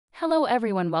Hello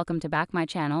everyone, welcome to back my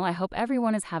channel. I hope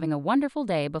everyone is having a wonderful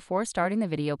day. Before starting the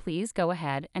video, please go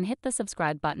ahead and hit the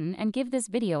subscribe button and give this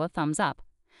video a thumbs up.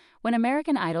 When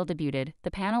American Idol debuted, the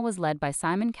panel was led by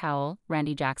Simon Cowell,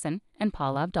 Randy Jackson, and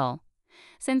Paula Abdul.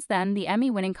 Since then, the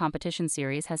Emmy-winning competition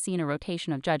series has seen a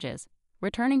rotation of judges.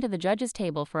 Returning to the judges'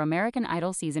 table for American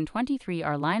Idol Season 23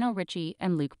 are Lionel Richie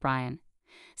and Luke Bryan.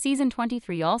 Season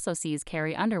 23 also sees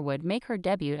Carrie Underwood make her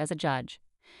debut as a judge.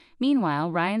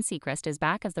 Meanwhile, Ryan Seacrest is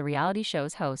back as the reality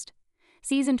show's host.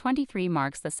 Season 23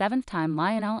 marks the 7th time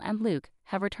Lionel and Luke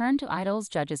have returned to Idol's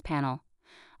judges panel.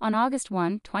 On August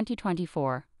 1,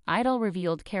 2024, Idol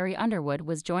revealed Carrie Underwood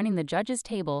was joining the judges'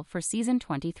 table for Season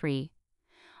 23.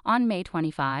 On May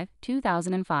 25,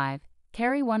 2005,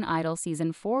 Carrie won Idol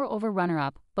Season 4 over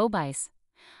runner-up Bo Bice.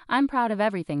 "I'm proud of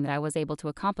everything that I was able to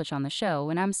accomplish on the show,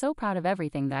 and I'm so proud of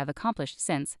everything that I've accomplished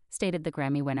since," stated the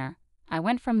Grammy winner. "I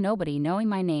went from nobody knowing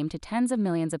my name to tens of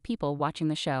millions of people watching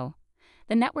the show."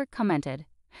 The network commented,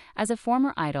 "As a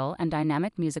former idol and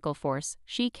dynamic musical force,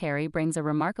 Carrie brings a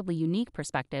remarkably unique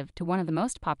perspective to one of the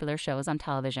most popular shows on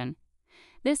television.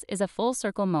 This is a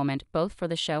full-circle moment both for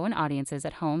the show and audiences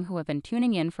at home who have been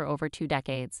tuning in for over 2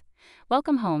 decades.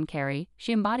 Welcome home, Carrie."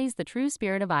 She embodies the true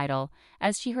spirit of Idol,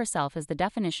 as she herself is the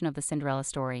definition of the Cinderella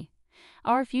story.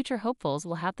 Our future hopefuls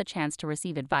will have the chance to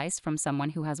receive advice from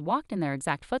someone who has walked in their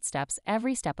exact footsteps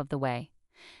every step of the way.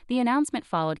 The announcement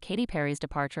followed Katy Perry's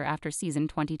departure after Season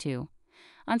 22.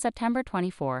 On September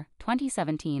 24,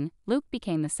 2017, Luke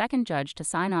became the second judge to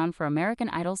sign on for American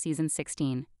Idol Season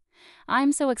 16.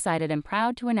 "I'm so excited and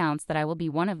proud to announce that I will be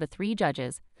one of the 3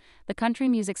 judges," the country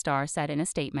music star said in a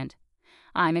statement.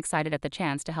 "I'm excited at the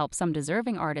chance to help some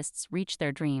deserving artists reach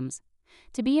their dreams.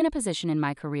 To be in a position in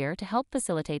my career to help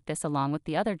facilitate this along with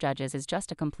the other judges is just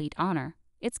a complete honor.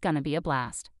 It's gonna be a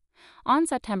blast." On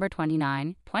September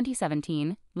 29,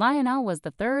 2017, Lionel was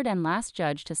the 3rd and last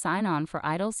judge to sign on for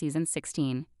Idol Season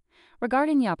 16.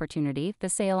 Regarding the opportunity, the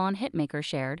Ceylon hitmaker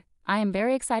shared, "I am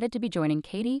very excited to be joining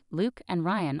Katy, Luke, and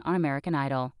Ryan on American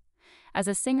Idol. As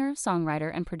a singer, songwriter,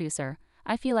 and producer,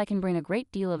 I feel I can bring a great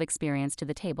deal of experience to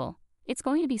the table. It's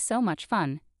going to be so much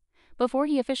fun." Before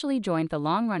he officially joined the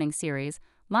long-running series,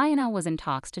 Lionel was in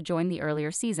talks to join the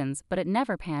earlier seasons, but it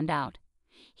never panned out.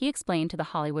 He explained to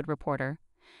The Hollywood Reporter,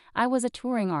 "I was a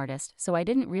touring artist, so I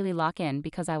didn't really lock in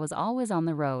because I was always on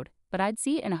the road, but I'd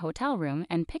see it in a hotel room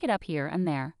and pick it up here and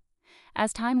there."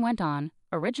 As time went on,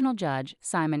 original judge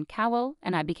Simon Cowell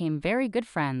and I became very good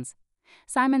friends.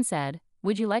 Simon said,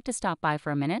 "Would you like to stop by for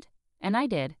a minute?" And I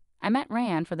did. I met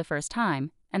Ryan for the first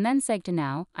time, and then said to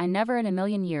now, "I never in a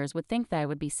million years would think that I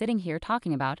would be sitting here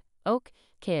talking about, Oak,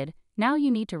 kid, now you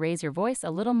need to raise your voice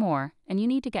a little more, and you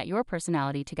need to get your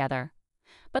personality together."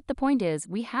 But the point is,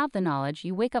 we have the knowledge.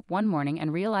 You wake up one morning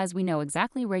and realize we know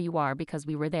exactly where you are because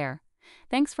we were there.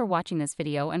 Thanks for watching this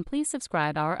video, and please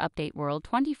subscribe our Update World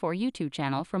 24 YouTube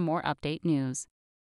channel for more update news.